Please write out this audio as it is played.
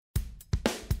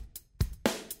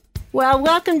Well,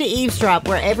 welcome to Eavesdrop,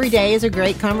 where every day is a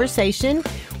great conversation.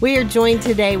 We are joined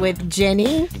today with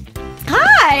Jenny.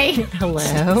 Hi!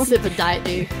 Hello. Sip of Diet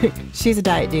Dew. She's a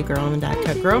Diet Dew girl. I'm a Diet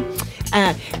Coke girl.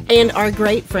 And our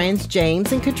great friends,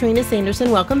 James and Katrina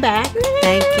Sanderson. Welcome back.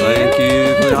 Thank you. Thank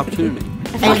you for the opportunity.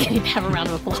 I feel like I need to have a round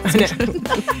of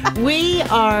applause. We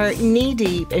are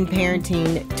knee-deep in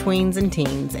parenting tweens and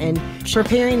teens and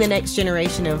preparing the next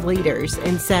generation of leaders.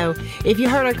 And so if you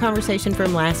heard our conversation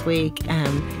from last week,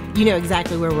 you know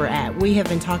exactly where we're at. We have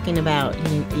been talking about,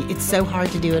 it's so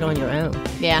hard to do it on your own.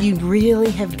 Yeah. You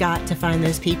really have got to find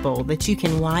those people that you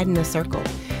can widen the circle,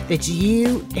 that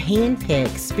you handpick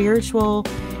spiritual,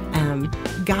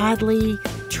 godly,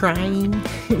 trying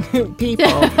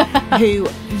people who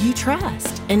you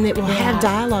trust and that will have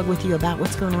dialogue with you about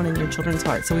what's going on in your children's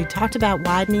hearts. So we talked about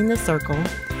widening the circle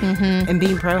and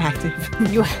being proactive.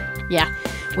 Yeah.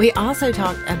 We also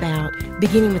talked about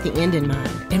beginning with the end in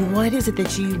mind and what is it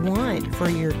that you want for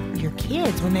your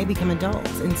kids when they become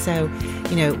adults. And so,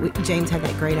 James had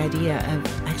that great idea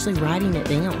of actually writing it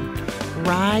down.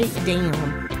 Write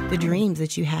down the dreams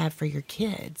that you have for your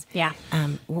kids. Yeah.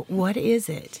 What is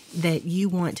it that you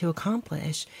want to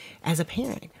accomplish as a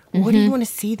parent? What do you want to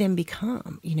see them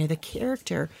become? The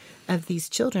character of these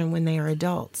children when they are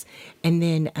adults. And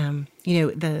then,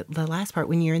 the last part,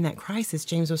 when you're in that crisis,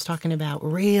 James was talking about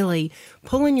really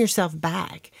pulling yourself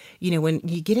back. When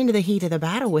you get into the heat of the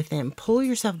battle with them, pull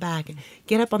yourself back and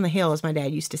get up on the hill, as my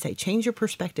dad used to say, change your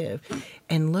perspective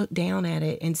and look down at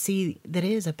it and see that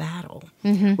it is a battle,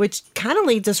 which kind of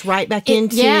leads us right back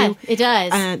into it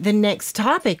does. The next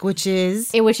topic, which is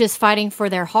fighting for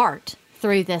their heart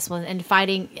through this one and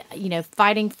fighting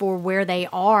for where they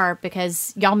are,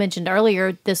 because y'all mentioned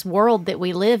earlier this world that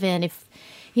we live in, if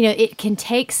it can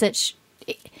take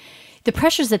the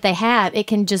pressures that they have, it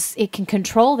can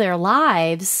control their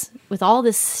lives with all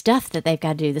this stuff that they've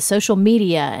got to do, the social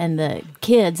media and the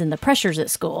kids and the pressures at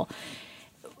school.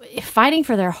 Fighting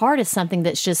for their heart is something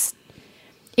that's just,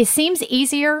 it seems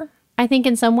easier, I think,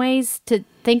 in some ways to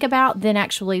think about than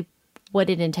actually what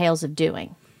it entails of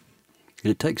doing.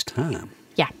 It takes time.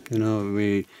 Yeah.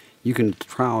 You can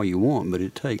try all you want, but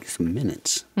it takes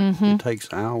minutes. It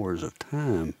takes hours of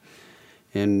time.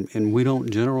 And we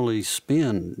don't generally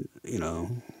spend, I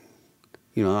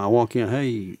walk in,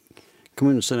 hey, come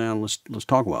in and sit down, let's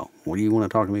talk about. What do you want to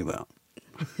talk to me about?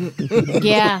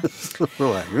 Yeah.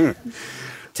 We're like,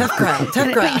 tough crowd.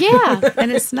 Yeah.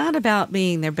 And it's not about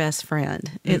being their best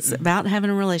friend. It's about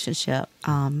having a relationship.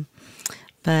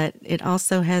 But it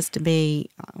also has to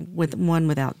be with one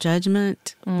without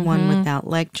judgment, one without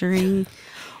lecturing,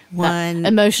 one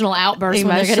emotional outburst.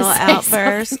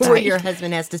 Where your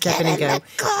husband has to step in and go,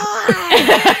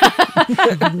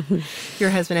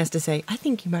 your husband has to say, I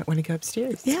think you might want to go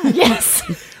upstairs. Yeah. Yes.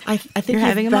 I think you're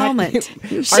having a moment.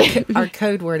 Our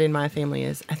code word in my family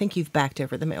is, I think you've backed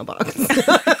over the mailbox.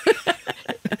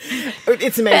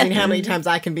 It's amazing how many times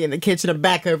I can be in the kitchen and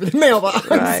back over the mailbox.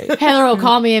 Right. Heather will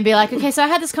call me and be like, okay, so I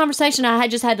had this conversation. I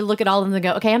just had to look at all of them and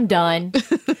go, okay, I'm done.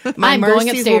 My I'm mercies going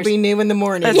upstairs. will be new in the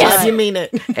morning. That's Yes, right. you mean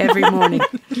it. Every morning.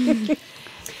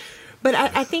 But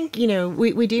I think,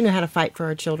 we do know how to fight for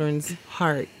our children's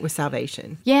heart with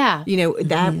salvation. Yeah.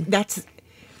 That's...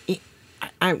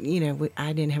 I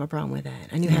didn't have a problem with that.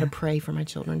 I knew how to pray for my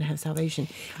children to have salvation.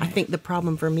 Right. I think the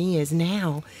problem for me is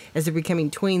now, as they're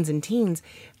becoming tweens and teens,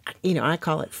 I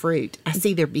call it fruit. I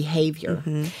see their behavior.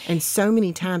 And so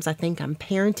many times I think I'm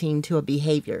parenting to a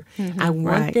behavior. I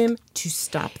want them to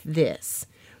stop this,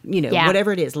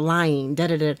 whatever it is, lying,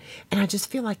 da-da-da. And I just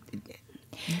feel like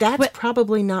that's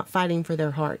probably not fighting for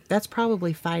their heart. That's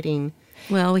probably fighting...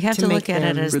 Well, we have to look at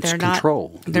it as it's they're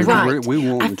control. not... They're not. We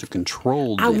want them to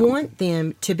control them. I want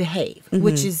them to behave,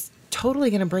 which is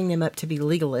totally going to bring them up to be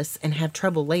legalists and have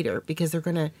trouble later because they're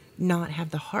going to not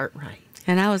have the heart right.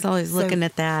 And I was always looking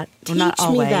at that. Well, Teach not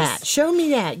always. me that. Show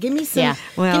me that. Give me some.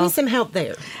 Give me some help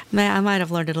there. I might have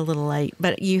learned it a little late,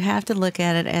 but you have to look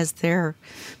at it as their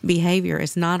behavior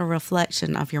is not a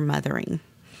reflection of your mothering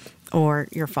or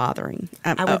your fathering.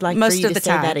 I would like most for you of to the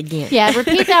say time. that again. Yeah,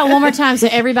 repeat that one more time so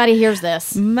everybody hears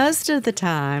this. Most of the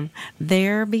time,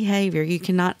 their behavior, you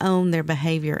cannot own their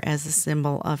behavior as a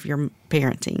symbol of your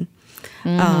parenting.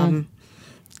 I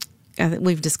think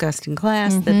we've discussed in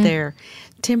class that their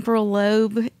temporal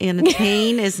lobe in a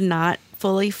teen is not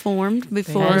fully formed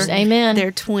before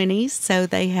their 20s, so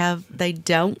they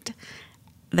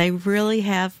really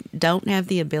don't have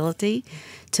the ability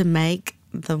to make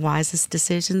the wisest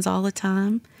decisions all the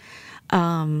time.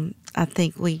 I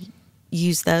think we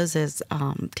use those as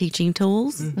teaching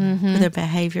tools for their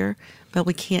behavior, but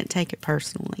we can't take it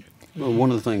personally. Well,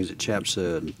 one of the things that Chap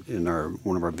said in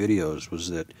one of our videos was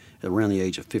that around the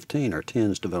age of 15, our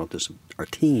teens develop this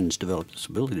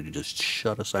ability to just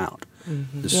shut us out.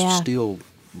 This still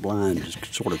blind,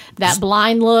 just sort of That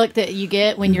blind look that you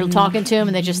get when you're talking to them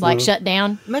and they just like shut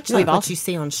down. Much like what you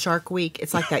see on Shark Week.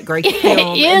 It's like that great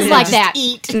film. It is like that.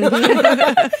 Eat. Yeah,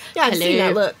 I've seen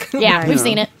that look. Yeah, we've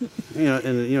seen it.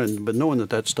 But knowing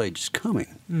that stage is coming,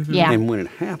 Yeah. and when it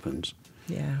happens,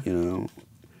 Yeah.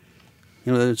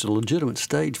 It's a legitimate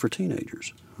stage for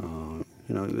teenagers.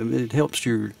 It helps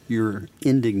your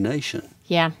indignation.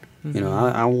 Yeah.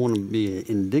 I want to be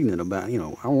indignant about.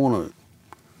 I want to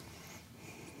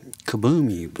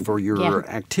kaboom you for your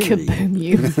activity. Kaboom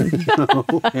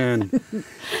you.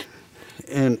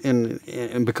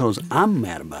 and because I'm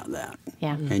mad about that.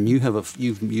 Yeah. And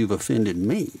you've offended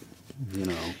me.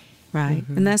 Right.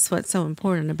 And that's what's so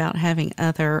important about having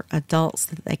other adults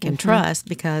that they can trust,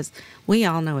 because we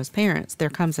all know as parents, there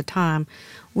comes a time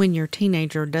when your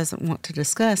teenager doesn't want to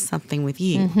discuss something with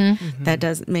you. That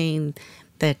doesn't mean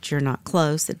that you're not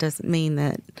close. It doesn't mean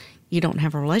that you don't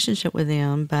have a relationship with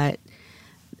them, but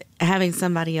having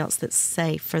somebody else that's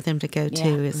safe for them to go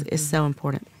to is so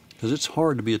important. Because it's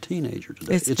hard to be a teenager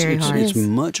today. It's very hard. It's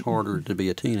much harder to be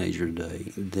a teenager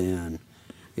today than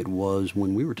it was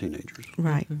when we were teenagers.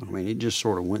 Right. I mean, it just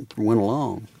sort of went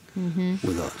along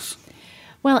with us.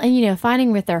 Well, and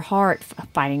fighting for their heart,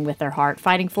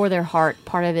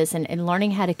 part of it is and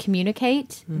learning how to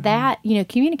communicate that,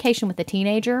 communication with a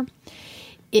teenager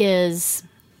is,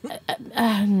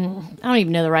 I don't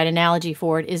even know the right analogy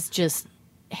for it, is just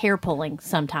hair pulling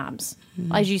sometimes.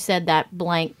 As you said, that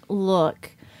blank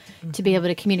look to be able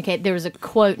to communicate. There was a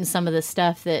quote in some of the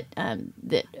stuff that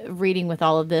reading with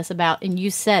all of this about, and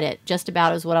you said it just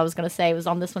about as what I was going to say was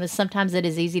on this one, is sometimes it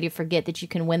is easy to forget that you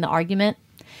can win the argument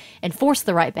and force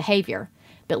the right behavior,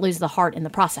 but lose the heart in the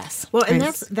process. Well, and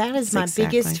that is my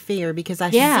biggest fear, because I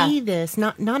see this,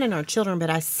 not in our children, but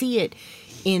I see it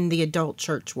in the adult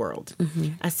church world.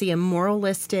 I see a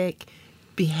moralistic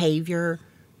behavior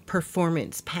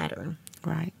performance pattern.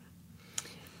 Right.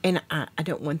 And I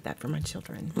don't want that for my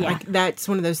children. Yeah. Like, that's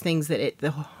one of those things that at the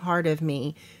heart of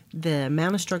me, the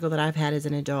amount of struggle that I've had as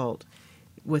an adult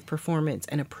with performance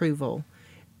and approval,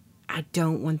 I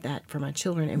don't want that for my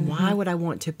children. And why would I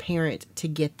want to parent to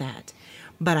get that?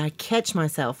 But I catch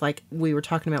myself, like we were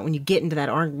talking about, when you get into that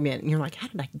argument and you're like, how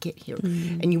did I get here?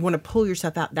 And you want to pull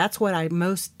yourself out. That's what I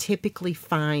most typically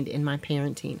find in my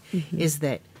parenting, is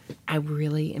that I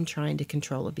really am trying to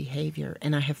control a behavior,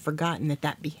 and I have forgotten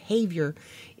that behavior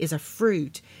is a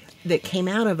fruit that came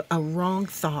out of a wrong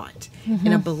thought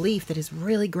and a belief that has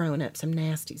really grown up some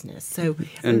nastiness. So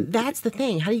that's the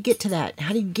thing. How do you get to that?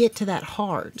 How do you get to that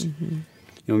heart?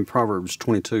 In Proverbs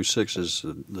 22:6 is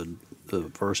the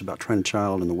verse about train a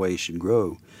child in the way he should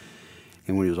grow,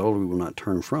 and when he is older, we will not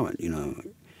turn from it.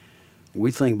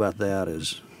 We think about that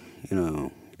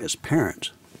as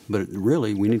parents. But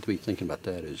really, we need to be thinking about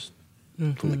that as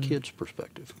from the kid's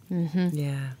perspective.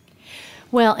 Yeah.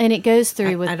 Well, and it goes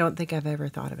through I don't think I've ever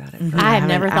thought about it. I have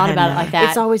never thought about it like that.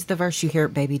 It's always the verse you hear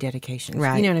at baby dedications.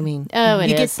 Right. You know what I mean? Oh, it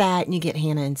you is. get that, and you get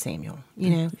Hannah and Samuel,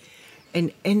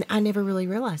 And I never really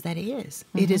realized that is.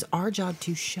 It is our job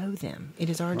to show them. It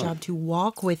is our job to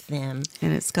walk with them.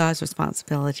 And it's God's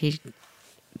responsibility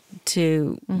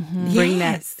to bring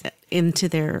that into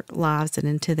their lives and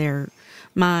into their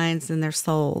minds and their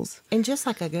souls. And just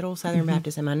like a good old Southern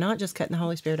baptism, I'm not just cutting the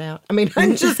Holy Spirit out. I mean,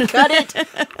 I just cut it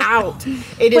out.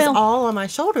 It is all on my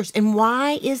shoulders. And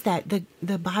why is that?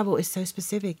 The Bible is so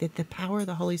specific that the power of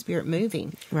the Holy Spirit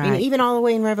moving. Right. I mean, even all the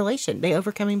way in Revelation, they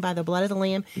overcome him by the blood of the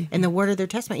Lamb and the word of their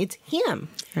testimony. It's him.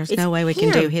 There's no way we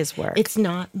can do his work. It's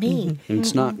not me. And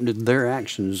it's not, their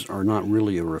actions are not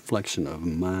really a reflection of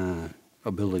my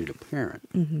ability to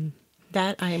parent.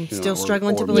 That I am still or-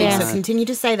 struggling to or believe. my- So continue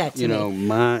to say that to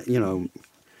me.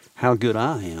 How good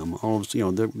I am. All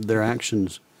of, their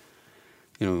actions.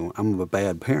 I'm a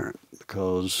bad parent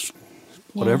because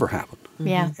whatever happened.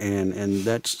 Yeah. And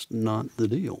that's not the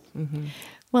deal.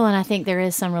 Well, and I think there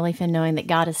is some relief in knowing that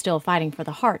God is still fighting for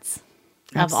the hearts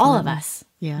of all of us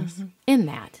Yes. in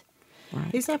that.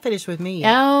 He's not finished with me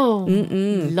yet. Oh,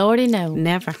 Lordy, no.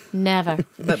 Never. Never.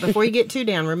 But before you get too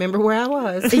down, remember where I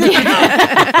was.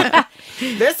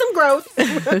 There's some growth.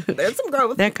 There's some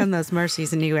growth. There come those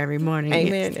mercies in you every morning.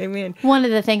 Amen. Amen. One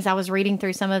of the things I was reading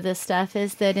through some of this stuff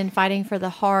is that in fighting for the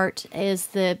heart is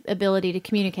the ability to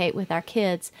communicate with our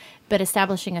kids, but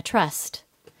establishing a trust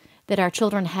that our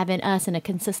children have in us and a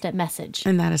consistent message.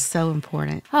 And that is so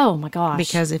important. Oh, my gosh.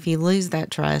 Because if you lose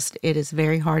that trust, it is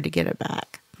very hard to get it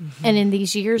back. And in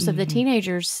these years of the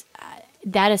teenagers,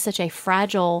 that is such a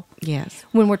fragile... Yes.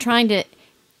 When we're trying to...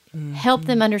 help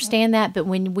them understand that. But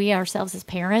when we ourselves as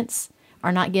parents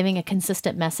are not giving a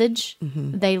consistent message,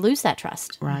 they lose that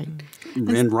trust. Right.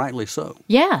 And rightly so.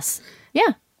 Yes.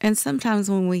 Yeah. And sometimes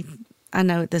I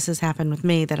know this has happened with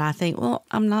me, that I think, well,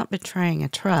 I'm not betraying a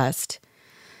trust.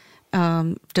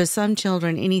 To some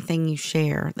children, anything you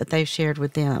share that they've shared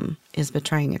with them is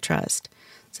betraying a trust.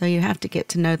 So you have to get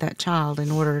to know that child in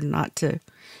order not to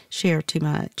share too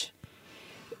much.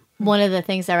 One of the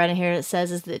things I read in here that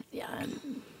says is that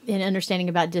in understanding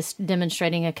about just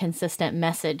demonstrating a consistent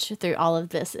message through all of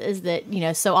this is that,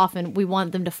 so often we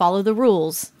want them to follow the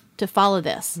rules, to follow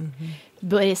this.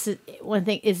 But it's one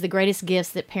thing is the greatest gifts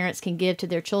that parents can give to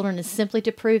their children is simply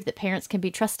to prove that parents can be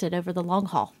trusted over the long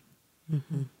haul.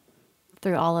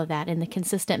 Through all of that, and the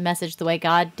consistent message, the way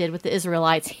God did with the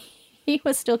Israelites, he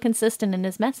was still consistent in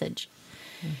his message.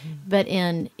 But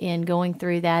in going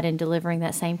through that and delivering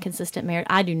that same consistent message,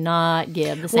 I do not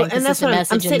give the same consistent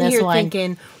message I'm in sitting this here one.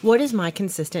 thinking, what is my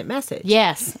consistent message?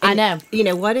 Yes, I know.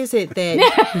 What is it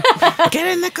that Get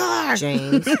in the car!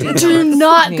 James Do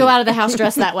not go out of the house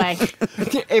dressed that way.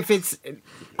 if it's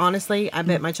honestly, I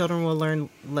bet my children will learn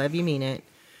love you mean it.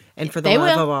 And for the They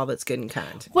love will. of all that's good and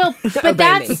kind. Well, but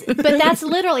that's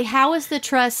literally how is the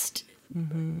trust.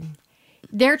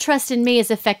 Their trust in me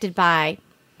is affected by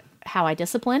how I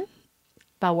discipline,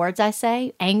 by words I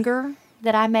say, anger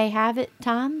that I may have at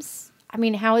times. I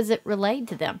mean, how is it relayed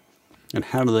to them? And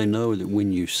how do they know that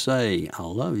when you say, I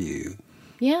love you,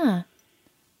 Yeah.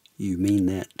 you mean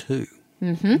that too?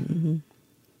 And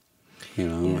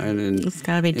It's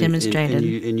got to be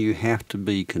demonstrated. And you have to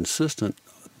be consistent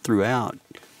throughout.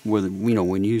 Whether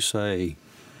when you say,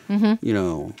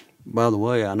 by the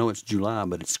way, I know it's July,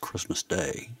 but it's Christmas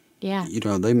Day. Yeah.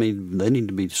 They need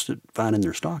to be finding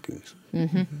their stockings.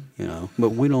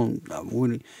 But we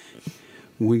don't.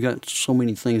 We got so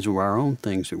many things of our own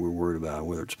things that we're worried about,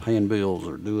 whether it's paying bills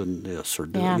or doing this or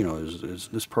doing, is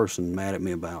this person mad at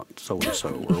me about so and so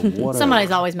or whatever. Somebody's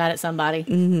always mad at somebody.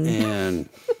 And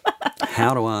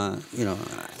how do I,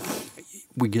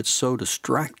 we get so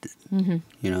distracted,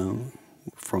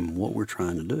 from what we're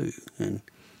trying to do, and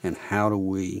how do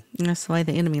we? That's the way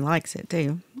the enemy likes it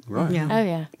too. Right. Yeah. Oh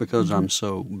yeah. Because I'm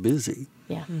so busy.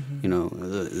 Yeah.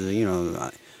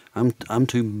 I'm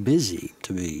too busy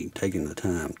to be taking the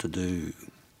time to do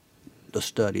the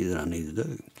study that I need to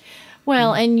do.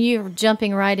 Well, and you're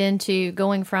jumping right into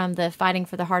going from the fighting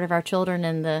for the heart of our children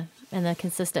and the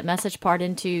consistent message part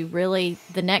into really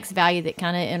the next value that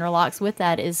kind of interlocks with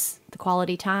that is the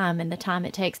quality time and the time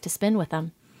it takes to spend with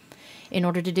them in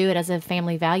order to do it as a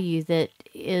family value that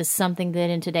is something that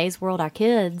in today's world our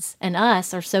kids and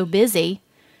us are so busy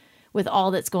with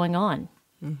all that's going on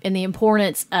and the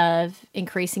importance of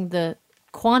increasing the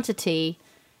quantity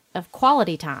of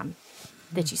quality time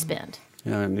that you spend.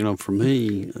 Yeah, and for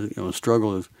me, a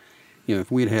struggle is,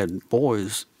 if we'd had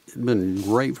boys, it'd been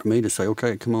great for me to say,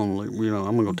 okay, come on,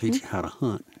 I'm going to teach you how to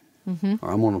hunt,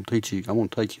 or I'm going to take you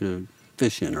to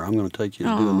fishing, or I'm going to take you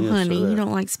to doing this. Oh, honey, or that. you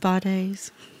don't like spa days?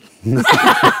 Then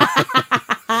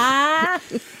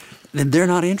they're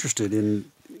not interested in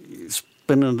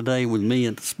spending the day with me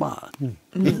at the spa.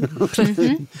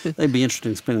 They'd be interested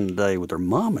in spending the day with their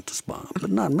mom at the spa, but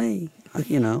not me.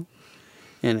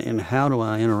 And how do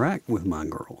I interact with my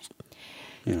girls?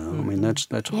 I mean that's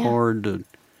hard to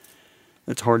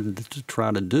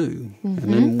try to do.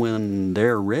 And then when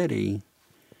they're ready,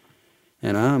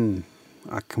 and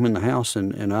I come in the house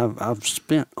and I've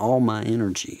spent all my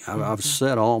energy. I've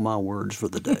said all my words for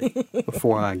the day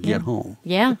before I get home.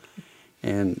 Yeah.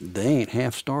 And they ain't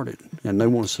half started, and they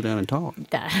want to sit down and talk.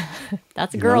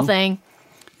 That's a girl thing.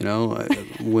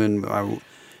 When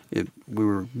we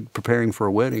were preparing for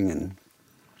a wedding, and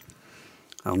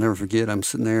I'll never forget, I'm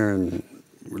sitting there and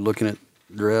we're looking at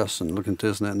dress and looking at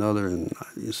this and that and other, and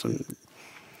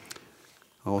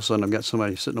all of a sudden I've got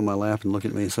somebody sitting on my lap and looking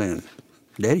at me and saying,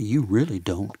 "Daddy, you really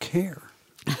don't care."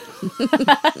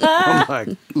 I'm like,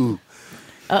 ooh.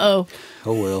 Uh-oh.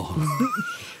 Oh, well.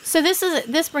 So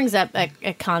this brings up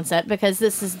a concept because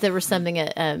there was something,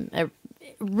 a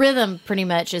rhythm pretty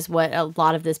much is what a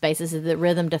lot of this basis is. The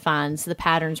rhythm defines the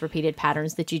patterns, repeated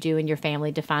patterns that you do in your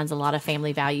family, defines a lot of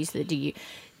family values that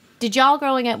did y'all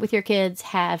growing up with your kids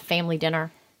have family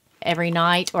dinner every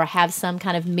night or have some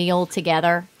kind of meal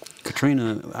together?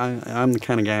 Katrina, I'm the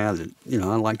kind of guy that,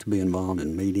 I like to be involved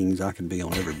in meetings. I could be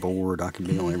on every board. I could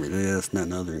be on every this and that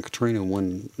and other. And Katrina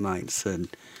one night said,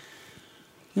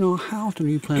 how often are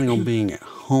you planning on being at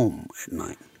home at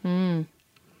night?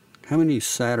 How many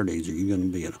Saturdays are you going to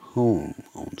be at home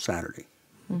on Saturday?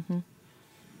 Don't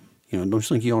you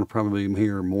think you ought to probably be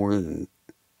here more than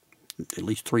at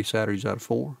least 3 Saturdays out of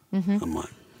 4? I'm like,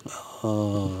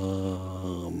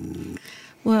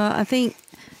 Well, I think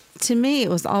to me it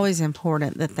was always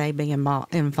important that they be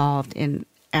involved in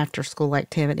after school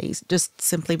activities, just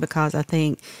simply because I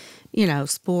think,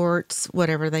 sports,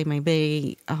 whatever they may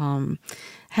be,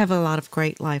 have a lot of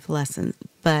great life lessons.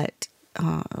 But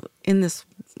in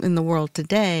the world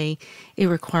today, it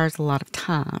requires a lot of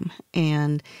time,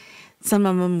 and some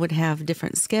of them would have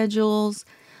different schedules.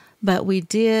 But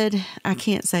I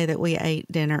can't say that we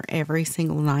ate dinner every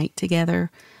single night together,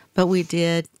 but we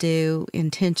did do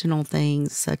intentional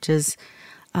things such as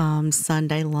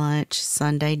Sunday lunch,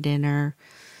 Sunday dinner,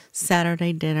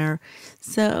 Saturday dinner.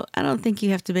 So I don't think you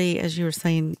have to be, as you were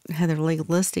saying, Heather,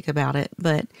 legalistic about it,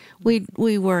 but we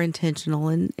were intentional,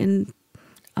 and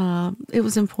it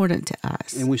was important to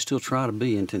us. And we still try to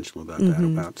be intentional about that,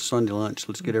 about Sunday lunch.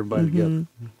 Let's get everybody together,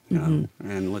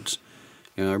 and let's,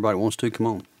 everybody wants to come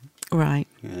on. Right.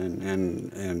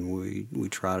 And we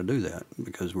try to do that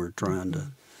because we're trying to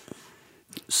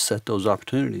set those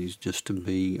opportunities just to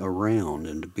be around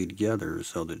and to be together,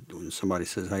 so that when somebody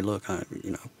says, "Hey, look, what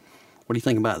do you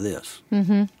think about this?"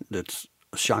 That's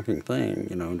a shocking thing.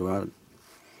 Do I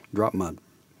drop my?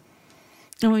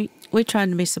 And we tried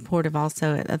to be supportive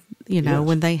also. Yes.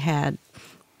 When they had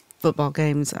football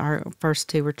games, our first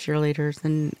two were cheerleaders,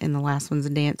 and the last one's a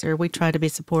dancer. We tried to be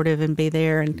supportive and be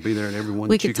there, and be there at everyone.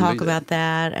 We could talk about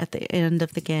that at the end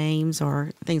of the games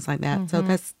or things like that. So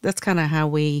that's kind of how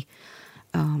we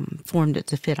formed it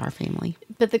to fit our family.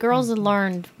 But the girls had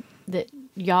learned that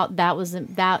y'all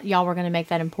were going to make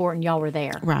that important. Y'all were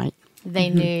there, right? They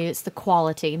knew it's the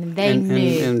quality, and they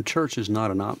knew. And church is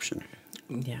not an option.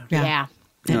 Yeah.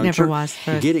 It never was.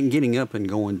 Getting up and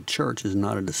going to church is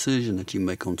not a decision that you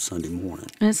make on Sunday morning.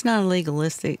 And it's not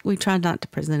legalistic. We try not to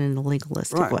present it in a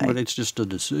legalistic way. Right, but it's just a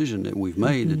decision that we've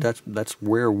made that's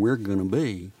where we're going to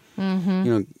be.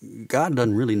 God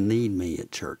doesn't really need me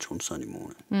at church on Sunday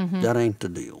morning. That ain't the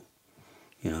deal.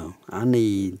 I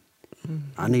need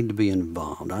to be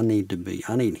involved. I need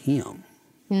Him.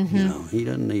 He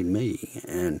doesn't need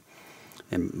me,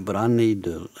 but I need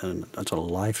to. And that's a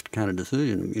life kind of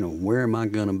decision. Where am I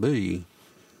going to be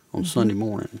on Sunday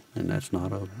morning? And that's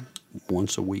not a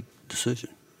once a week decision.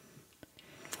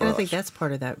 And I think that's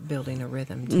part of that building a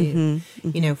rhythm too.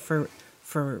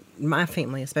 For my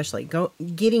family especially,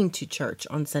 getting to church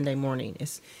on Sunday morning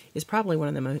is probably one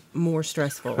of the more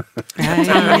stressful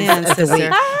times of the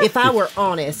week. If I were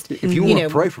honest, if you want to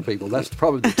pray for people, that's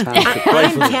probably the time to pray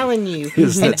for them. I'm telling you,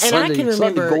 and I can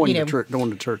remember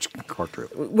going to church car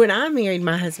trip. When I married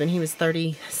my husband, he was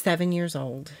 37 years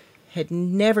old. Had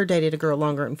never dated a girl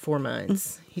longer than 4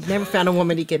 months. He'd never found a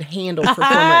woman he could handle for 4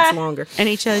 months longer. And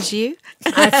he chose you?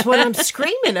 That's what I'm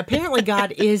screaming. Apparently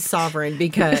God is sovereign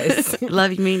because...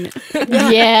 Love you mean...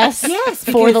 Yes. Yes.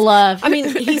 For the love. I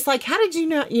mean, he's like, how did you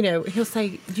not, he'll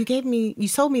say, you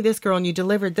sold me this girl and you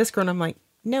delivered this girl. And I'm like,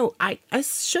 no, I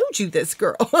showed you this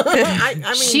girl. I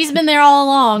mean, she's been there all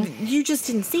along. You just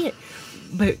didn't see it.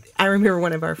 But I remember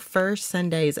one of our first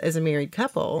Sundays as a married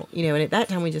couple, and at that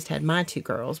time we just had my two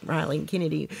girls, Riley and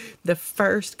Kennedy. The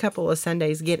first couple of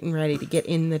Sundays getting ready to get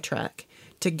in the truck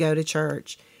to go to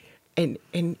church. And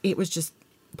it was just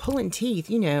pulling teeth,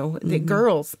 the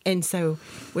girls. And so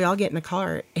we all get in the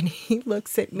car and he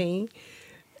looks at me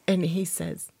and he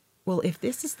says, well, if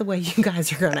this is the way you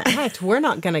guys are going to act, we're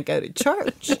not going to go to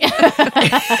church. And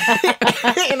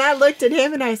I looked at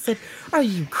him and I said, are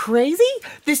you crazy?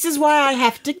 This is why I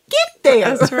have to get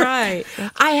there. That's right.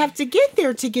 I have to get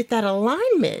there to get that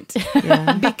alignment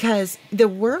because the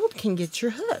world can get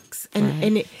your hooks.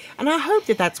 And I hope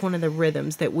that that's one of the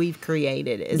rhythms that we've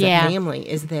created as a family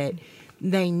is that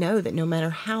they know that no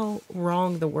matter how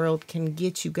wrong the world can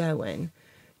get you going,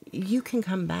 you can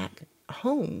come back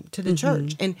home to the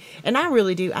church. And I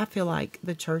really do. I feel like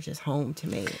the church is home to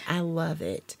me. I love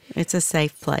it. It's a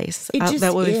safe place. It just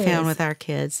that we is. found with our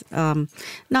kids.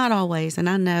 Not always. And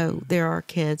I know there are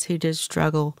kids who just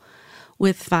struggle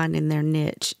with finding their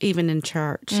niche, even in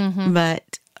church.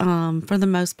 But for the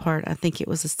most part, I think it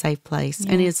was a safe place.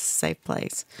 And it's a safe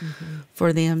place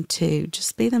for them to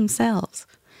just be themselves.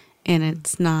 And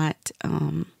it's not,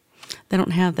 they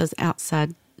don't have those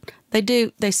outside.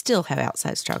 They still have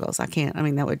outside struggles.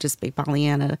 That would just be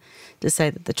Pollyanna to say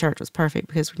that the church was perfect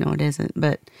because we know it isn't.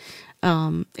 But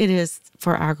it is,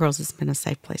 for our girls, it's been a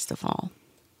safe place to fall.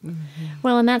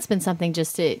 Well, and that's been something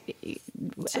just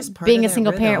being a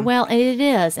single rhythm. parent. Well, it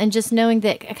is. And just knowing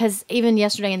that, because even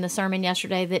yesterday in the sermon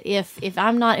yesterday, that if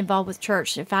I'm not involved with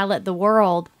church, if I let the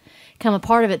world become a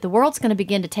part of it, the world's going to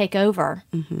begin to take over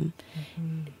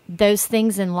those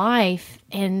things in life.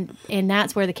 And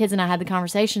that's where the kids and I had the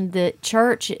conversation that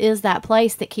church is that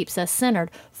place that keeps us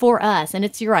centered for us.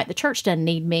 And you're right, the church doesn't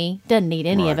need me, doesn't need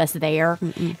any of us there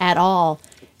at all.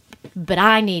 But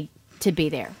I need to be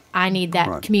there. I need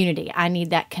that community. I need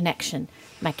that connection.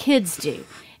 My kids do.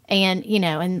 And,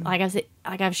 and like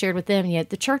I've shared with them,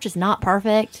 the church is not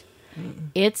perfect.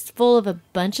 It's full of a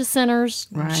bunch of sinners,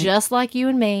 just like you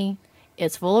and me.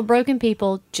 It's full of broken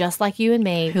people, just like you and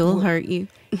me. Who will hurt you.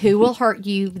 Who will hurt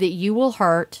you, that you will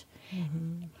hurt.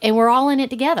 And we're all in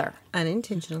it together.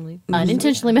 Unintentionally.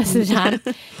 Unintentionally most of the time.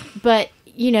 But,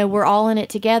 we're all in it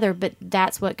together, but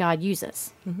that's what God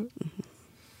uses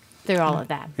through all of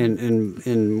that.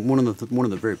 And one of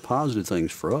the very positive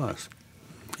things for us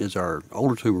is our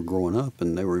older two were growing up,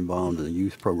 and they were involved in a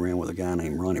youth program with a guy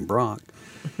named Ronnie Brock.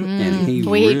 And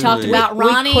we talked about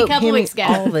Ronnie a couple weeks ago.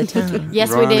 All the time.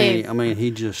 Yes, Ronnie, we did. I mean,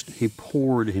 he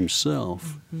poured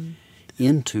himself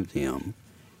into them.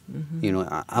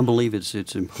 I believe it's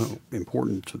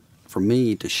important for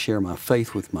me to share my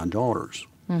faith with my daughters.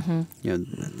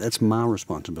 That's my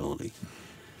responsibility.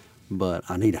 But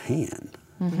I need a hand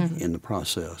in the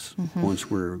process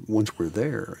once we're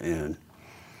there, and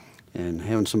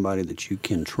having somebody that you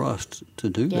can trust to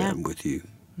do that with you.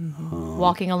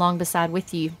 Walking along beside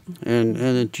with you. And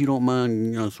that you don't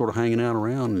mind, sort of hanging out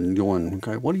around and going,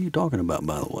 okay, what are you talking about,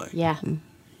 by the way? Yeah.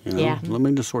 Let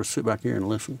me just sort of sit back here and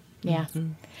listen. Yeah.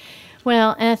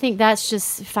 Well, and I think that's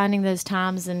just finding those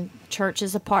times, and church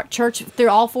is a part. Church, through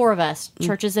all four of us,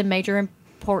 church is a major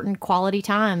important quality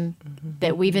time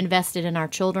that we've invested in our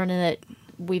children and that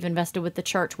we've invested with the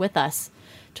church with us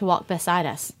to walk beside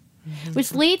us.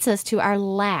 Which leads us to our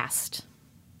last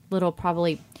little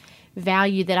probably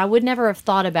value that I would never have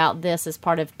thought about this as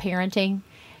part of parenting,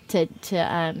 to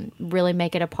really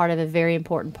make it a part of a very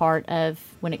important part of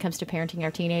when it comes to parenting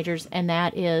our teenagers, and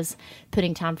that is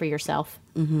putting time for yourself.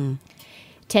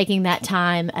 Taking that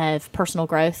time of personal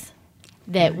growth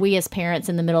that we as parents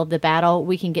in the middle of the battle,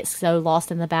 we can get so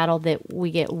lost in the battle that we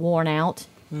get worn out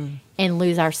and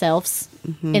lose ourselves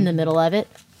in the middle of it.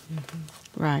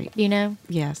 Right.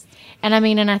 Yes. And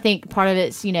I think part of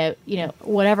it's,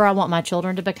 whatever I want my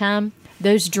children to become,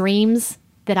 those dreams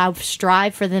that I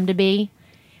strive for them to be,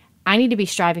 I need to be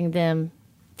striving them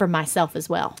for myself as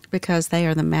well. Because they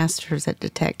are the masters at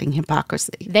detecting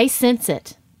hypocrisy. They sense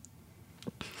it.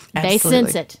 Absolutely. They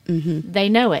sense it. They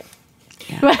know it.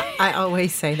 Yeah. I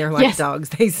always say they're like dogs.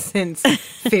 They sense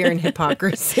fear and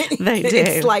hypocrisy. They do.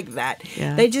 It's like that.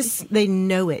 Yeah. They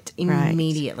know it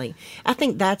immediately. Right. I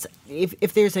think that's,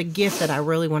 if there's a gift that I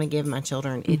really want to give my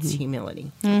children, it's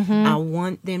humility. I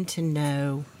want them to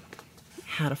know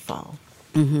how to fall.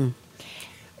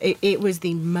 It was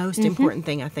the most important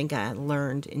thing I think I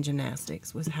learned in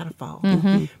gymnastics was how to fall.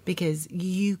 Because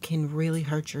you can really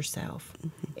hurt yourself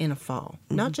in a fall.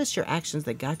 Not just your actions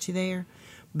that got you there,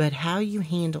 but how you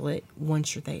handle it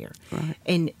once you're there. Right.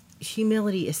 And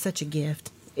humility is such a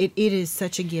gift. It is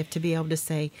such a gift to be able to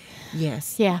say,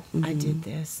 yes, I did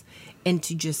this. And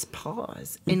to just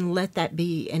pause and let that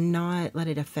be and not let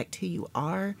it affect who you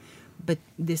are, but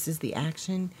this is the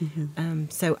action.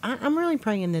 So I'm really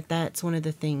praying that that's one of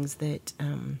the things that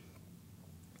I'm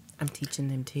teaching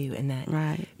them too. And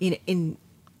that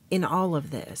in all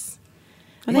of this.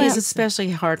 I think it's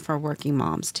especially hard for working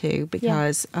moms too,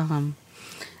 because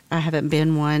I haven't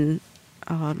been one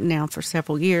now for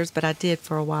several years, but I did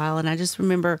for a while. And I just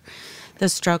remember the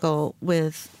struggle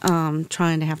with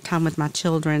trying to have time with my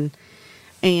children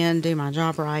and do my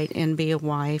job right and be a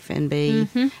wife and be,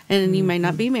 and you may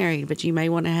not be married, but you may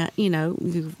want to have,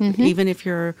 even if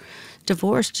you're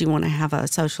divorced, you want to have a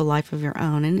social life of your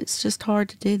own. And it's just hard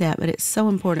to do that, but it's so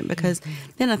important because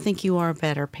then I think you are a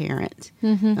better parent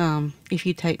if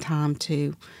you take time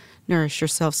to nourish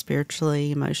yourself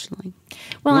spiritually, emotionally.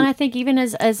 Well, and I think even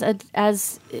as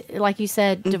like you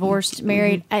said, divorced,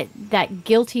 married, that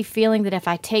guilty feeling that if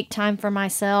I take time for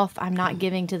myself, I'm not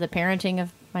giving to the parenting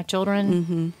of my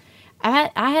children. I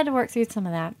had to work through some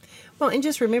of that. Well, and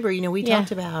just remember, we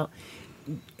talked about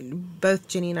both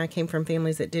Jenni and I came from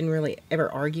families that didn't really ever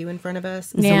argue in front of us.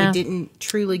 So we didn't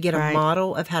truly get a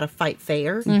model of how to fight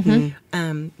fair.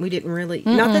 We didn't really,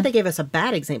 not that they gave us a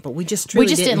bad example. We just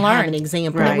truly didn't learn an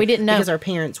example. Right. We didn't know. Because our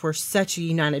parents were such a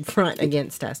united front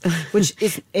against us, which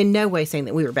is in no way saying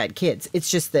that we were bad kids. It's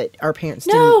just that our parents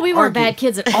didn't No, we weren't bad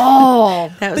kids at all.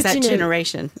 That was that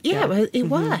generation. Yeah, but it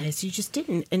was. You just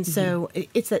didn't. And so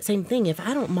it's that same thing. If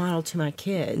I don't model to my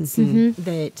kids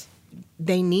that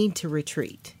they need to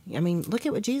retreat. I mean, look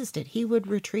at what Jesus did. He would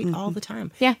retreat all the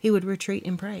time. Yeah. He would retreat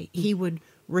and pray. He would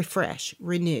refresh,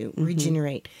 renew,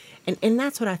 regenerate. And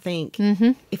that's what I think.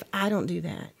 If I don't do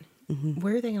that,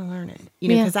 where are they going to learn it? You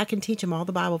know, because I can teach them all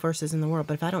the Bible verses in the world,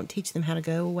 but if I don't teach them how to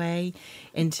go away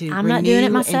and to I'm renew not doing it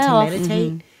and myself. to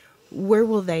meditate, where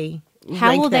will they How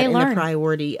rank will that they in learn? the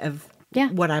priority of Yeah.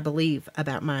 what I believe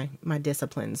about my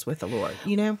disciplines with the Lord,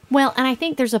 you know? Well, and I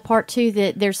think there's a part too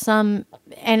that there's some,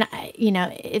 and you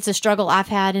know, it's a struggle I've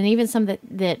had, and even some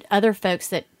that other folks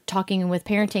that talking with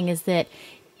parenting is that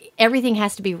everything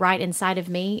has to be right inside of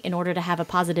me in order to have a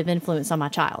positive influence on my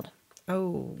child.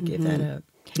 Oh, give that up.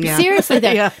 Yeah. Seriously,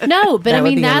 though, Yeah. no, but That I would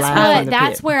mean be a that's laugh in what the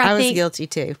that's pit. where I I was think guilty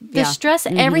too. the stress,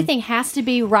 everything has to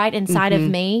be right inside of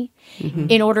me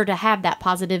in order to have that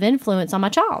positive influence on my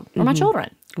child or my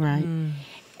children. Right.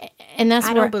 And that's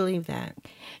I where don't believe that.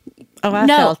 Oh, I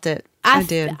No, felt it. I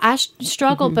did. I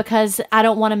struggle because I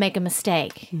don't want to make a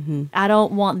mistake. I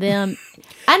don't want them.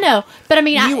 I know, but I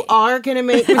mean, You are going to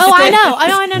make Oh, I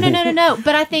know. No.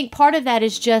 But I think part of that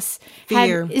is just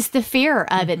Fear. it's the fear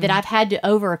of it that I've had to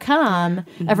overcome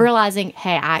of realizing,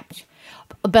 hey,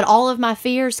 but all of my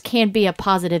fears can be a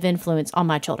positive influence on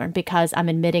my children because I'm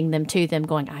admitting them to them,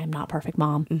 going, I am not perfect,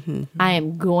 Mom. I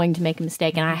am going to make a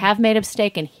mistake, and I have made a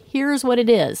mistake, and here's what it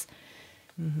is.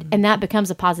 And that becomes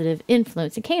a positive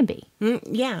influence. It can be.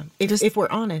 Yeah, if we're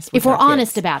honest. If with we're our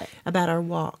honest kids, about it. about our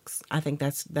walks. I think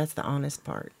that's the honest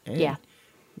part. And Yeah.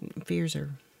 fears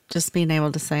are. Just being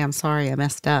able to say, I'm sorry, I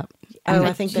messed up. Oh,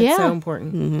 I think that's Yeah. so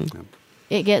important.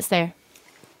 It gets there.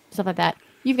 Stuff like that.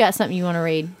 You've got something you want to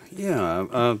read.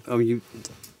 Yeah.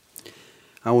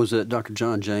 I was at Dr.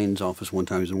 John Jane's office one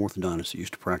time. He's an orthodontist that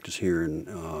used to practice here, and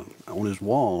on his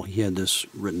wall he had this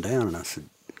written down, and I said,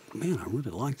 man, I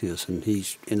really like this. And he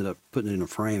ended up putting it in a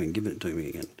frame and giving it to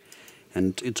me.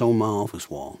 And it's on my office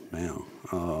wall now.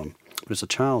 But it's a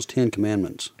child's 10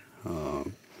 commandments.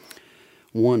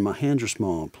 1, my hands are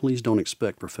small. Please don't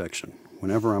expect perfection.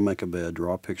 Whenever I make a bed,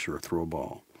 draw a picture or throw a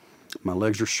ball. My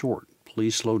legs are short.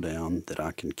 Please slow down so that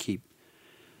I can keep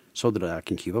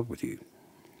up with you.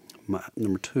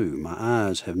 Number 2, my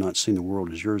eyes have not seen the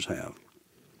world as yours have.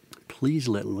 Please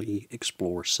let me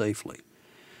explore safely.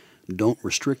 Don't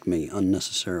restrict me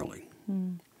unnecessarily.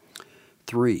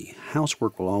 3,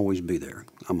 housework will always be there.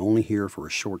 I'm only here for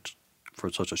such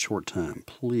a short time.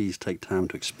 Please take time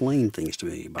to explain things to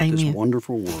me about this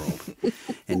wonderful world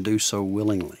and do so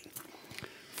willingly.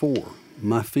 4,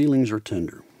 my feelings are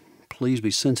tender. Please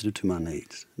be sensitive to my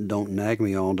needs. Don't nag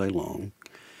me all day long.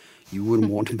 You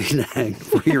wouldn't want to be nagged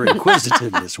for your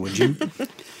inquisitiveness, would you?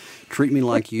 Treat me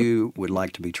like you would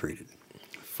like to be treated.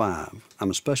 5, I'm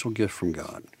a special gift from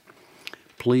God.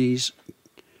 Please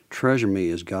treasure me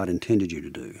as God intended you to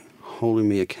do, holding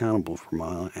me accountable for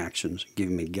my actions,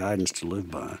 giving me guidance to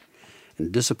live by,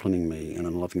 and disciplining me in a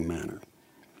loving manner.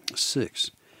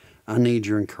 6, I need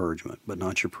your encouragement, but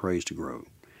not your praise to grow.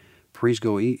 Please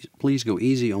go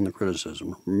easy on the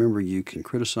criticism. Remember, you can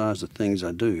criticize the things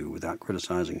I do without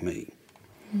criticizing me.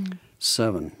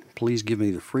 7, please give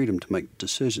me the freedom to make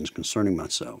decisions concerning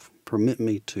myself. Permit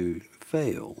me to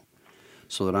fail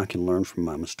so that I can learn from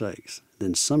my mistakes.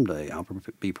 Then someday I'll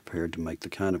be prepared to make the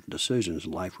kind of decisions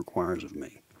life requires of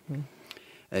me.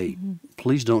 8,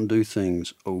 please don't do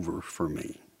things over for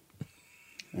me.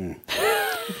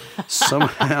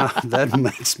 Somehow that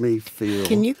makes me feel...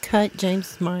 Can you cut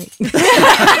James' mic?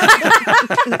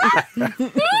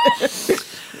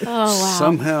 Oh, wow.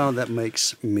 Somehow that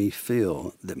makes me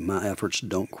feel that my efforts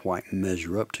don't quite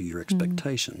measure up to your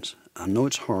expectations. I know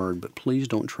it's hard, but please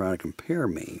don't try to compare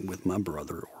me with my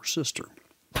brother or sister.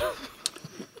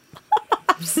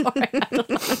 Sorry.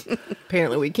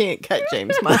 Apparently we can't cut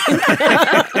James'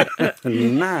 mic.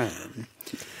 9,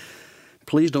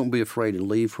 please don't be afraid to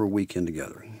leave for a weekend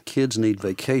together. Kids need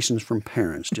vacations from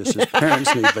parents, just as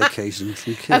parents need vacations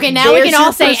from kids. Okay, now we There's can all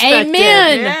your say perspective.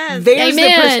 amen. Yes. There's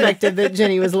Amen. the perspective that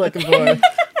Jenny was looking for.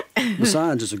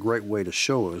 Besides, it's a great way to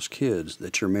show us kids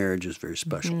that your marriage is very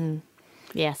special.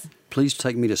 Yes. Please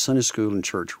take me to Sunday school and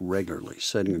church regularly,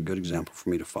 setting a good example for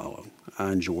me to follow.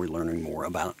 I enjoy learning more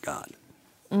about God.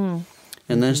 And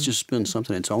that's just been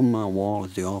something that's on my wall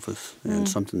at the office and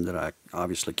something that I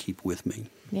obviously keep with me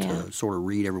to sort of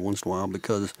read every once in a while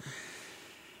because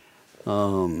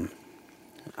I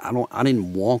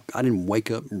didn't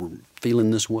wake up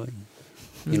feeling this way.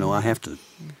 You know, I have to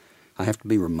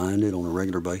be reminded on a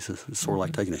regular basis. It's sort of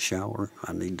like taking a shower.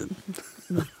 I need to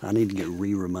get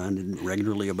reminded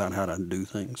regularly about how to do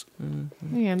things.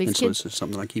 Yeah, And so it's just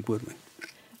something I keep with me.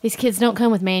 these kids don't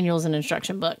come with manuals and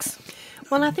instruction books.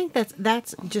 Well, I think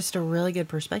that's just a really good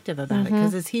perspective about it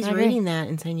because as he's I agree. reading that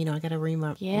and saying, you know, I got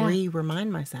to Yeah.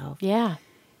 remind myself. Yeah.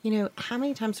 You know, how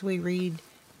many times do we read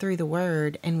through the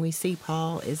Word and we see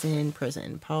Paul is in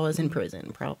prison. Paul is in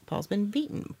prison. Paul's been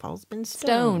beaten. Paul's been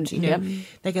stoned. You know,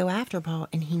 they go after Paul,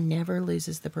 and he never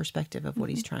loses the perspective of what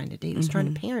he's trying to do. He's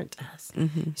trying to parent us.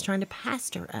 He's trying to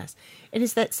pastor us. It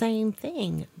is that same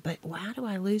thing. But how do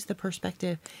I lose the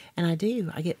perspective? And I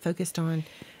do. I get focused on,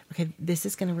 okay, this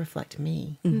is going to reflect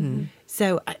me.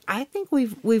 So I think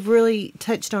we've really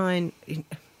touched on,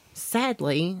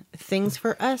 sadly, things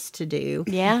for us to do.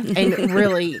 Yeah. And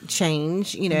really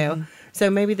change, you know. So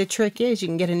maybe the trick is you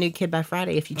can get a new kid by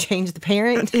Friday if you change the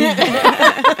parent.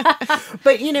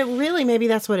 But, you know, really maybe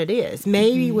that's what it is.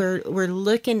 Maybe we're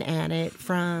looking at it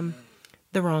from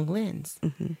the wrong lens.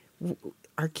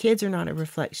 Our kids are not a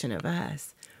reflection of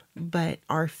us. But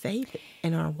our faith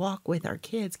and our walk with our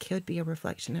kids could be a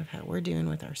reflection of how we're doing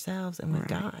with ourselves and with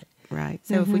God. Right.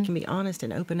 So if we can be honest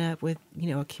and open up with, you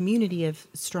know, a community of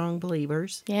strong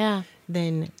believers,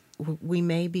 then we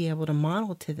may be able to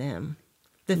model to them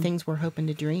the things we're hoping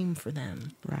to dream for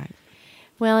them. Right.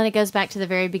 Well, and it goes back to the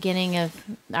very beginning of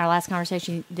our last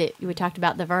conversation that we talked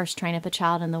about the verse, train up a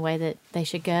child in the way that they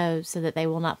should go so that they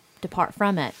will not depart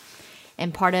from it.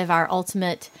 And part of our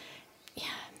ultimate...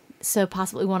 So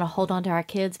possibly we want to hold on to our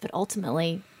kids, but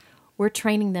ultimately we're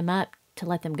training them up to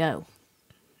let them go.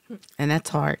 And that's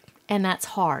hard. And that's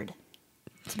hard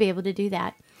to be able to do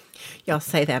that. Y'all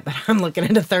say that, but I'm looking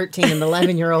at a 13 and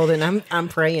 11-year-old, and I'm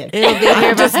praying. It'll be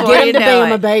here Just before get you them to know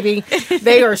Bama, it. baby.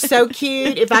 They are so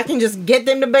cute. If I can just get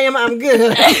them to Bama, I'm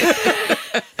good.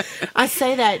 I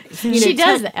say that. You know, She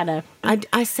does that. I know.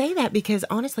 I say that because,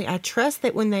 honestly, I trust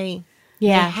that when they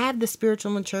have the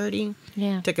spiritual maturity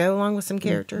to go along with some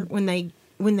character, when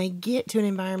they get to an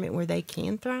environment where they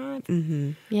can thrive.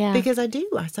 Because I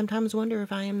sometimes wonder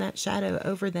if I am that shadow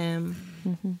over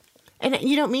them. And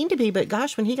you don't mean to be, but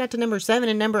gosh, when he got to number 7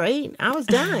 and number 8, I was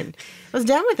done. I was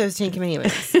done with those 10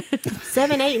 commandments.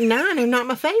 7, 8, and 9 are not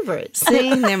my favorites.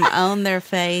 Seeing them own their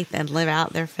faith and live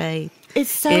out their faith It's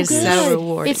so is good. so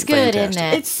rewarding. It's good, Fantastic. isn't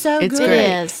it? It's so It's good. great.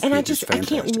 It is. And It is I can't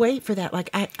fantastic. wait for that.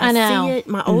 Like I know. see it.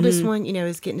 My oldest one, you know,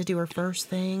 is getting to do her first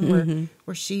thing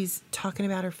where she's talking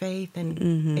about her faith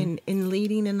and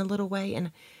leading in a little way.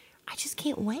 And I just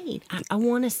can't wait. I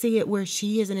want to see it where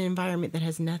she is in an environment that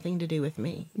has nothing to do with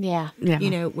me. Yeah. Yeah. You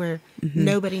know, where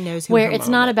nobody knows who Where her it's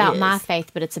not mama about is. my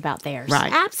faith, but it's about theirs.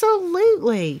 Right.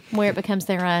 Absolutely. Where it becomes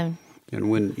their own. And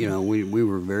when, you know, we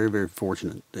were very, very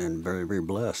fortunate and very, very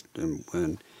blessed. And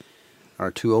when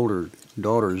our 2 older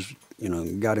daughters, you know,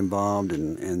 got involved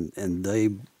and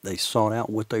they sought out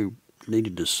what they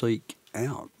needed to seek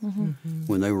out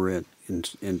when they were at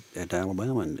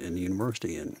Alabama and the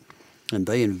university. And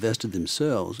they invested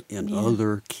themselves in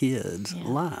other kids'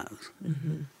 lives.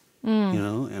 You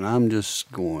know, and I'm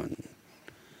just going,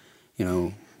 you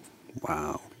know,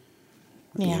 wow.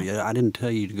 Yeah. You know, I didn't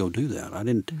tell you to go do that. I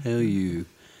didn't tell you,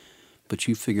 but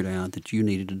you figured out that you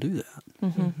needed to do that.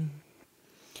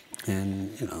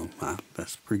 And, you know,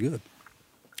 that's pretty good.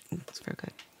 It's very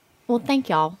good. Well, thank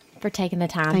y'all for taking the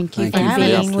time. Thank you Thank for you and for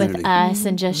the being with opportunity. us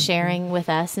and just sharing with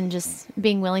us and just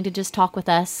being willing to just talk with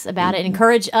us about it and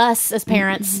encourage us as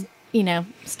parents, you know,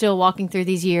 still walking through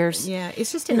these years. Yeah,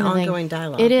 it's just an And I think ongoing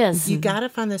dialogue. it is. You got to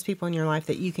find those people in your life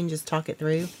that you can just talk it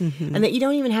through and that you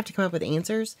don't even have to come up with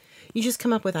answers. You just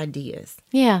come up with ideas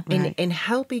Yeah. and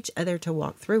help each other to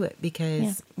walk through it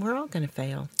because we're all going to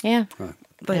fail. Yeah. Right.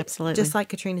 But Absolutely. just like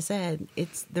Katrina said,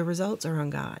 it's the results are on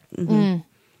God.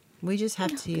 We just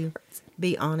have to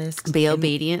be honest, Be and-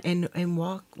 obedient. and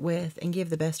walk with and give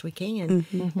the best we can,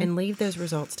 and leave those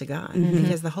results to God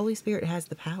because the Holy Spirit has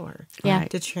the power Yeah.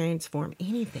 to transform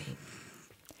anything.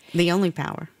 The only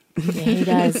power. Yeah, he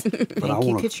does. Thank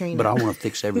you, Katrina. But I want to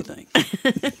fix everything.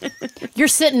 You're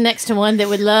sitting next to one that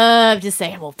would love to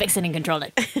say, "Well, fix it and control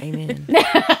it." Amen.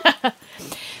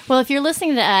 Well, if you're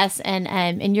listening to us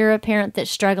and you're a parent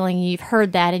that's struggling, you've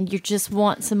heard that, and you just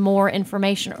want some more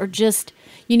information, or just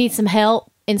you need some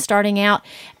help in starting out,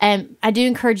 I do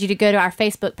encourage you to go to our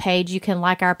Facebook page. You can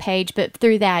like our page, but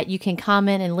through that, you can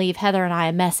comment and leave Heather and I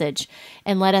a message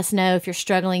and let us know if you're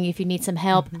struggling, if you need some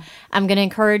help. I'm going to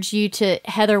encourage you to,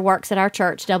 Heather works at our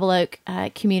church, Double Oak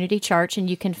Community Church, and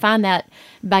you can find that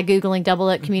by Googling Double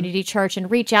Oak Community Church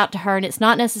and reach out to her. And it's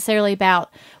not necessarily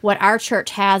about what our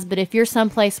church has, but if you're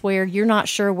someplace where you're not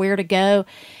sure where to go,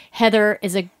 Heather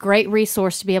is a great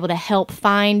resource to be able to help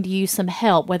find you some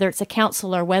help, whether it's a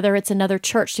counselor, whether it's another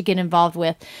church to get involved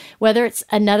with, whether it's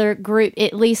another group,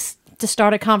 at least to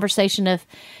start a conversation of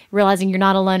realizing you're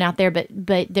not alone out there, but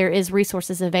there is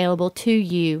resources available to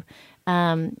you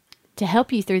to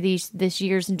help you through this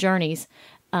years and journeys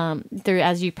through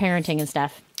as you parenting and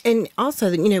stuff. And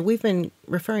also, we've been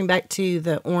referring back to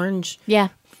the orange Yeah.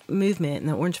 movement and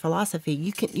the orange philosophy.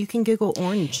 You can Google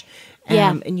orange,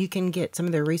 Yeah. and you can get some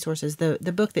of their resources. The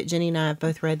book that Jenni and I have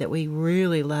both read that we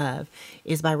really love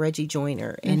is by Reggie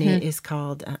Joyner, and it is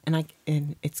called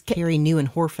and it's Carrie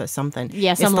Neuenhorfa something.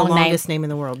 Yeah, it's some the long name. longest name in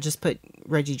the world. Just put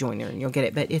Reggie Joyner and you'll get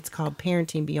it. But it's called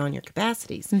Parenting Beyond Your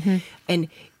Capacities, and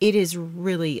it is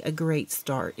really a great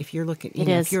start if you're looking. It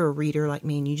is. If you're a reader like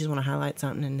me and you just want to highlight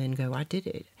something and then go, I did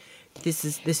it. This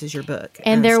is your book.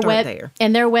 And their start there.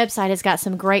 and their website has got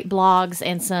some great blogs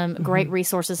and some great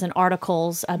resources and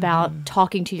articles about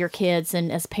talking to your kids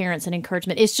and as parents and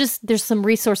encouragement. It's just there's some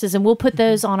resources, and we'll put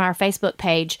those on our Facebook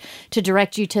page to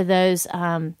direct you to those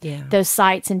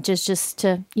sites and just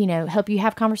to help you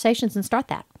have conversations and start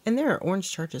that. And there are orange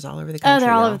churches all over the country. Oh,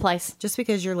 they're all y'all. over the place. Just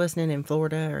because you're listening in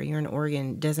Florida or you're in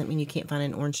Oregon doesn't mean you can't find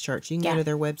an orange church. You can go to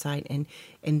their website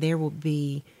and there will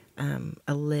be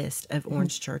a list of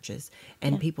orange churches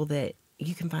and people that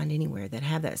you can find anywhere that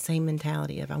have that same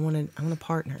mentality of I want to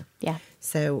partner. Yeah.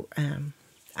 So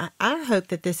I hope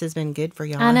that this has been good for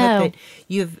y'all. I know. hope that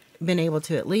you've been able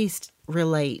to at least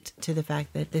relate to the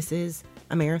fact that this is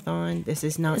a marathon. This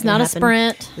is not. It's not a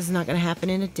sprint. This is not going to happen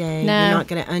in a day. No. You're not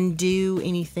going to undo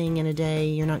anything in a day.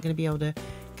 You're not going to be able to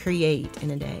create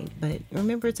in a day. But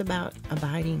remember, it's about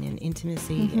abiding and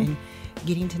intimacy and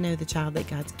getting to know the child that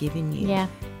God's given you. Yeah.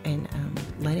 And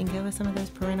letting go of some of those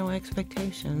parental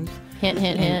expectations. Hint,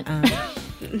 hint, hint.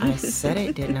 I said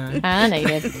it, didn't I? I know you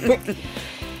did.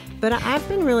 But I've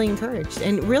been really encouraged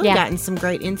and really gotten some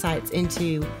great insights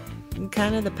into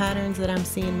kind of the patterns that I'm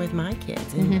seeing with my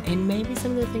kids and maybe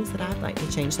some of the things that I'd like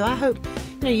to change. So I hope,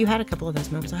 you had a couple of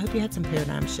those moments. I hope you had some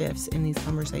paradigm shifts in these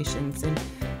conversations. And,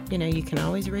 you can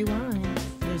always rewind.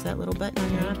 There's that little button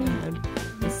on your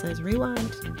iPad that says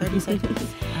rewind 30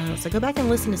 seconds. So go back and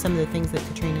listen to some of the things that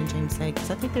Katrina and James say, because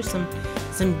I think there's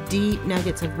some deep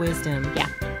nuggets of wisdom. Yeah.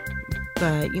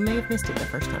 But you may have missed it the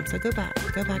first time. So go back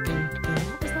and go,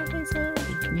 what was that they said?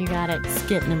 You got it.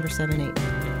 Skip number 7, 8,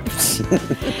 9.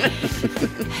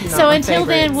 So until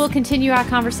then, we'll continue our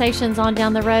conversations on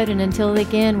down the road. And until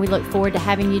again, we look forward to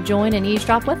having you join and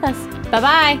eavesdrop with us.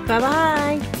 Bye-bye.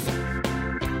 Bye-bye.